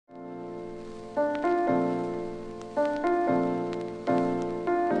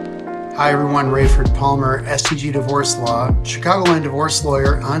Hi everyone, Raiford Palmer, STG Divorce Law, Chicagoland divorce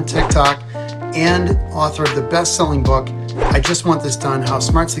lawyer on TikTok, and author of the best-selling book, I Just Want This Done, How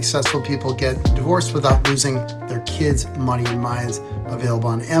Smart, Successful People Get Divorced Without Losing Their Kids' Money and Minds, available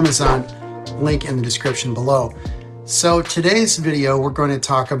on Amazon, link in the description below. So today's video, we're going to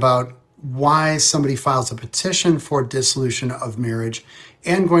talk about why somebody files a petition for dissolution of marriage,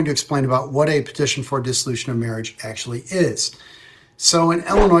 and going to explain about what a petition for dissolution of marriage actually is. So in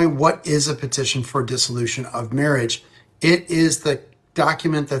Illinois, what is a petition for dissolution of marriage? It is the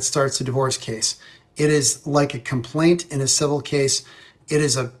document that starts a divorce case. It is like a complaint in a civil case. It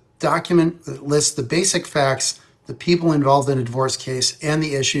is a document that lists the basic facts, the people involved in a divorce case, and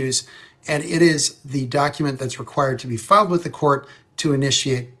the issues. And it is the document that's required to be filed with the court to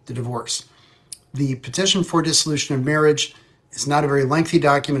initiate the divorce. The petition for dissolution of marriage is not a very lengthy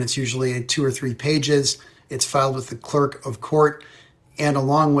document. It's usually 2 or 3 pages. It's filed with the clerk of court, and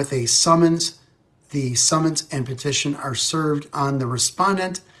along with a summons, the summons and petition are served on the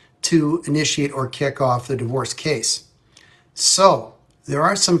respondent to initiate or kick off the divorce case. So there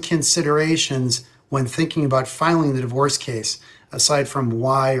are some considerations when thinking about filing the divorce case. Aside from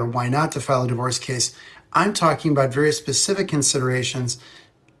why or why not to file a divorce case, I'm talking about very specific considerations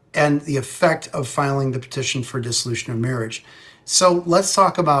and the effect of filing the petition for dissolution of marriage. So let's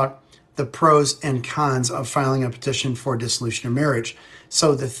talk about the pros and cons of filing a petition for dissolution of marriage.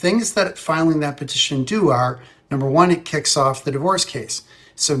 So the things that filing that petition do are, number one, it kicks off the divorce case.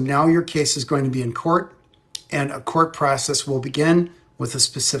 So now your case is going to be in court, and a court process will begin with a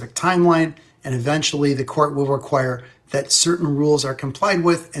specific timeline, and eventually the court will require that certain rules are complied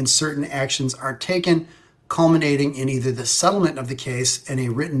with and certain actions are taken, culminating in either the settlement of the case and a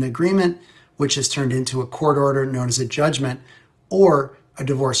written agreement, which is turned into a court order known as a judgment, or a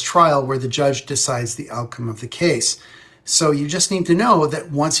divorce trial where the judge decides the outcome of the case. So you just need to know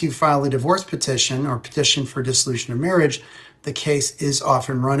that once you file a divorce petition or petition for dissolution of marriage, the case is off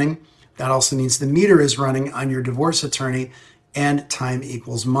and running. That also means the meter is running on your divorce attorney, and time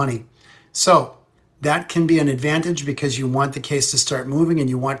equals money. So that can be an advantage because you want the case to start moving and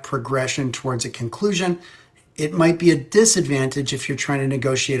you want progression towards a conclusion. It might be a disadvantage if you're trying to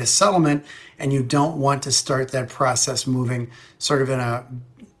negotiate a settlement and you don't want to start that process moving sort of in a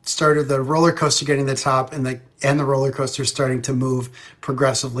start of the roller coaster getting to the top and the roller coaster starting to move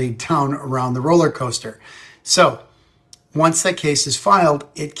progressively down around the roller coaster. So once that case is filed,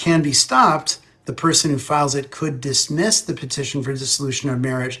 it can be stopped. The person who files it could dismiss the petition for dissolution of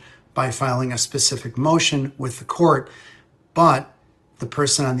marriage by filing a specific motion with the court, but the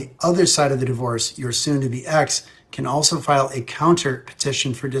person on the other side of the divorce, your soon-to-be ex, can also file a counter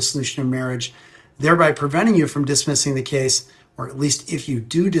petition for dissolution of marriage, thereby preventing you from dismissing the case, or at least if you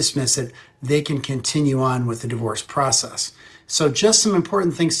do dismiss it, they can continue on with the divorce process. So just some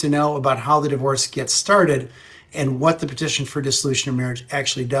important things to know about how the divorce gets started and what the petition for dissolution of marriage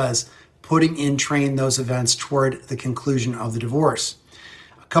actually does, putting in train those events toward the conclusion of the divorce.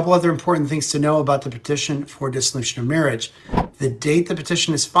 A couple other important things to know about the petition for dissolution of marriage. The date the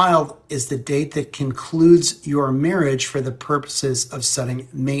petition is filed is the date that concludes your marriage for the purposes of setting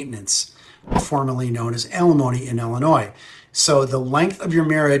maintenance, formerly known as alimony in Illinois. So the length of your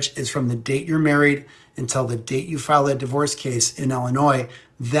marriage is from the date you're married until the date you file that divorce case in Illinois.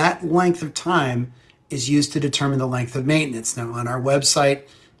 That length of time is used to determine the length of maintenance. Now on our website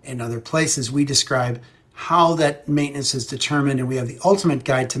and other places, we describe how that maintenance is determined, and we have the ultimate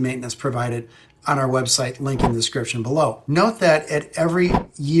guide to maintenance provided on our website, link in the description below. Note that at every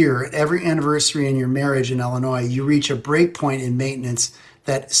year, at every anniversary in your marriage in Illinois, you reach a break point in maintenance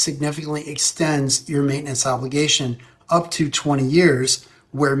that significantly extends your maintenance obligation up to 20 years,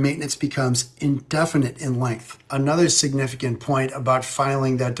 where maintenance becomes indefinite in length. Another significant point about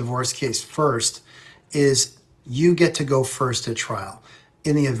filing that divorce case first is you get to go first at trial.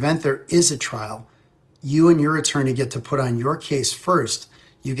 In the event there is a trial, you and your attorney get to put on your case first.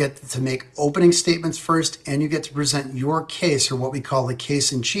 You get to make opening statements first, and you get to present your case, or what we call the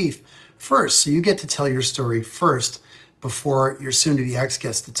case in chief, first. So you get to tell your story first before your soon-to-be ex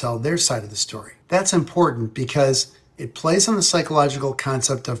gets to tell their side of the story. That's important because it plays on the psychological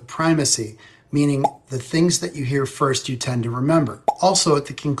concept of primacy, meaning the things that you hear first you tend to remember. Also, at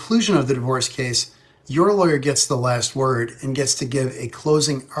the conclusion of the divorce case, your lawyer gets the last word and gets to give a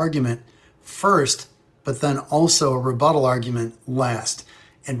closing argument first, but then also a rebuttal argument last.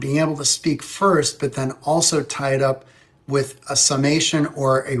 And being able to speak first, but then also tie it up with a summation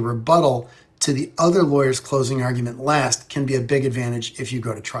or a rebuttal to the other lawyer's closing argument last can be a big advantage if you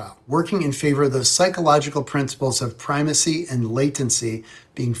go to trial. Working in favor of those psychological principles of primacy and latency,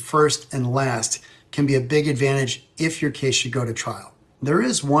 being first and last, can be a big advantage if your case should go to trial. There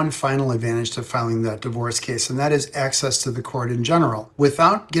is one final advantage to filing that divorce case, and that is access to the court in general.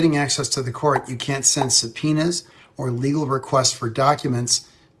 Without getting access to the court, you can't send subpoenas or legal requests for documents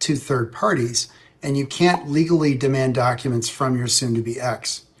to third parties, and you can't legally demand documents from your soon-to-be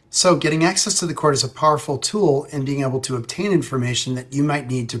ex. So getting access to the court is a powerful tool in being able to obtain information that you might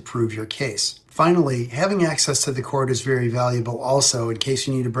need to prove your case. Finally, having access to the court is very valuable also in case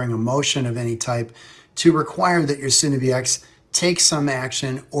you need to bring a motion of any type to require that your soon-to-be ex take some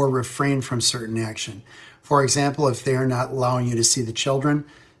action or refrain from certain action. For example, if they are not allowing you to see the children,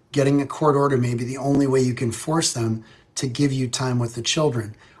 getting a court order may be the only way you can force them to give you time with the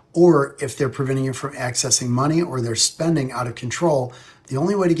children. Or if they're preventing you from accessing money or they're spending out of control, the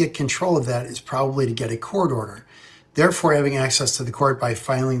only way to get control of that is probably to get a court order. Therefore, having access to the court by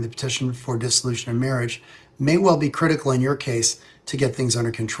filing the petition for dissolution of marriage may well be critical in your case to get things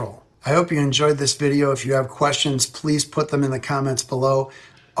under control. I hope you enjoyed this video. If you have questions, please put them in the comments below.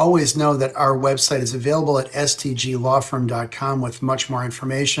 Always know that our website is available at stglawfirm.com with much more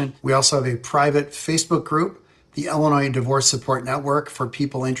information. We also have a private Facebook group, the Illinois Divorce Support Network, for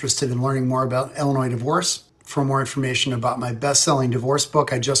people interested in learning more about Illinois divorce. For more information about my best-selling divorce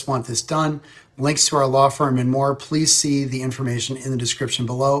book, I Just Want This Done, links to our law firm and more, please see the information in the description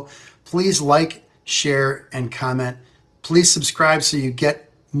below. Please like, share, and comment. Please subscribe so you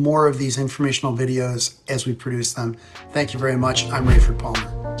get more of these informational videos as we produce them. Thank you very much. I'm Raiford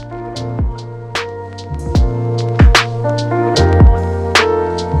Palmer.